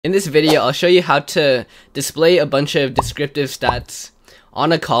In this video, I'll show you how to display a bunch of descriptive stats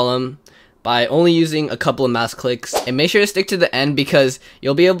on a column by only using a couple of mouse clicks. And make sure to stick to the end because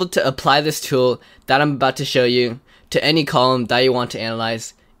you'll be able to apply this tool that I'm about to show you to any column that you want to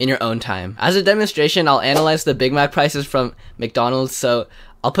analyze in your own time. As a demonstration, I'll analyze the Big Mac prices from McDonald's, so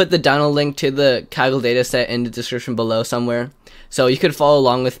I'll put the download link to the Kaggle dataset in the description below somewhere, so you could follow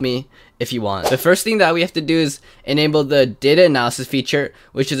along with me if you want. The first thing that we have to do is enable the data analysis feature,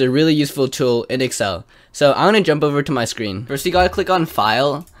 which is a really useful tool in Excel. So I'm going to jump over to my screen. First, you got to click on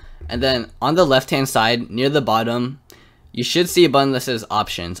File, and then on the left hand side near the bottom, you should see a button that says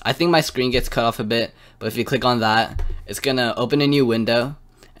Options. I think my screen gets cut off a bit, but if you click on that, it's going to open a new window,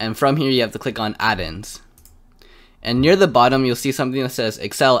 and from here you have to click on Add-ins. And near the bottom, you'll see something that says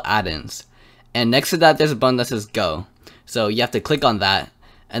Excel Add-ins. And next to that, there's a button that says Go. So you have to click on that.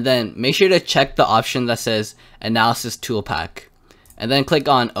 And then make sure to check the option that says Analysis Tool Pack. And then click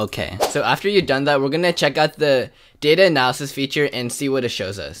on OK. So after you've done that, we're going to check out the data analysis feature and see what it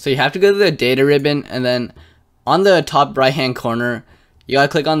shows us. So you have to go to the data ribbon, and then on the top right hand corner, you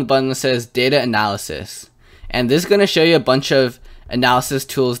gotta click on the button that says Data Analysis. And this is going to show you a bunch of analysis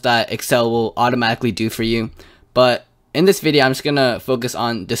tools that Excel will automatically do for you. But in this video, I'm just going to focus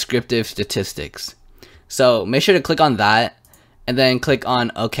on descriptive statistics. So make sure to click on that and then click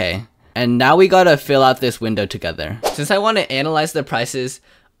on OK. And now we got to fill out this window together. Since I want to analyze the prices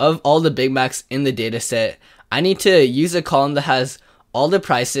of all the Big Macs in the data set, I need to use a column that has all the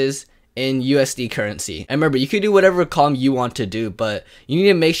prices in USD currency. And remember, you can do whatever column you want to do, but you need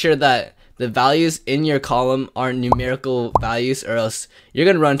to make sure that the values in your column are numerical values, or else you're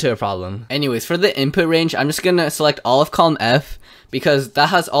going to run into a problem. Anyways, for the input range, I'm just going to select all of column F because that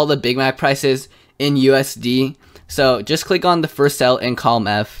has all the Big Mac prices in USD. So just click on the first cell in column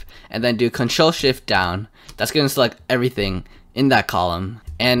F and then do Control-Shift down. That's going to select everything in that column.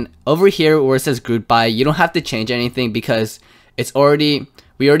 And over here where it says Group By, you don't have to change anything because we already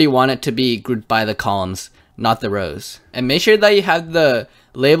want it to be grouped by the columns, not the rows. And make sure that you have the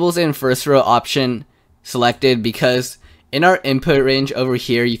labels in first row option selected, because in our input range over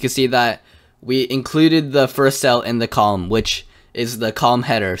here, you can see that we included the first cell in the column, which is the column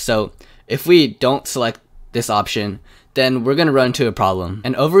header. So if we don't select this option, then we're going to run into a problem.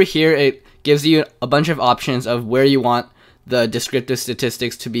 And over here, it gives you a bunch of options of where you want the descriptive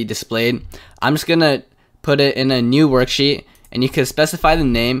statistics to be displayed. I'm just going to put it in a new worksheet, and you can specify the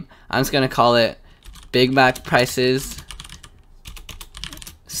name. I'm just going to call it Big Mac Prices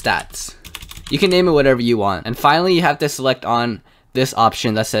Stats. You can name it whatever you want. And finally, you have to select on this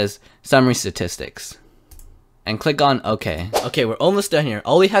option that says Summary Statistics and click on OK. Okay, we're almost done here.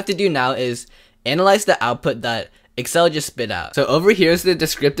 All we have to do now is analyze the output that Excel just spit out. So over here is the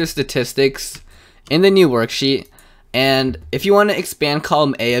descriptive statistics in the new worksheet. And if you want to expand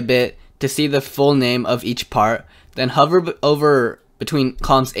column A a bit to see the full name of each part, then hover over between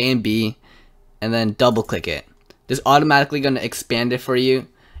columns A and B and then double click it. This is automatically going to expand it for you,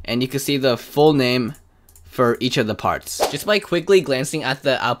 and you can see the full name for each of the parts. Just by quickly glancing at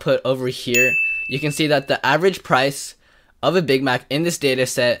the output over here, you can see that the average price of a Big Mac in this data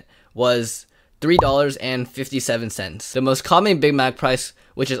set was $3.57. The most common Big Mac price,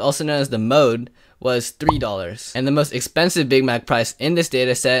 which is also known as the mode, was $3. And the most expensive Big Mac price in this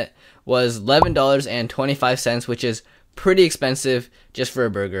data set was $11.25, which is pretty expensive just for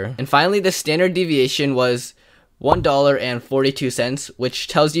a burger. And finally, the standard deviation was $1.42, which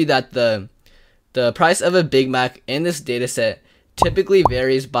tells you that the price of a Big Mac in this data set typically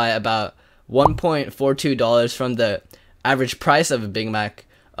varies by about $1.42 from the average price of a Big Mac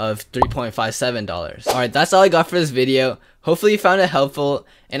of $3.57. Alright, that's all I got for this video. Hopefully you found it helpful,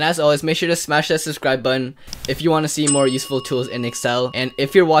 and as always, make sure to smash that subscribe button if you want to see more useful tools in Excel. And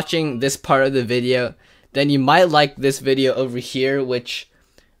if you're watching this part of the video, then you might like this video over here, which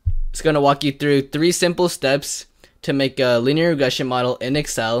is going to walk you through 3 simple steps to make a linear regression model in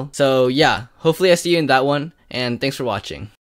Excel. So yeah, hopefully I see you in that one, and thanks for watching.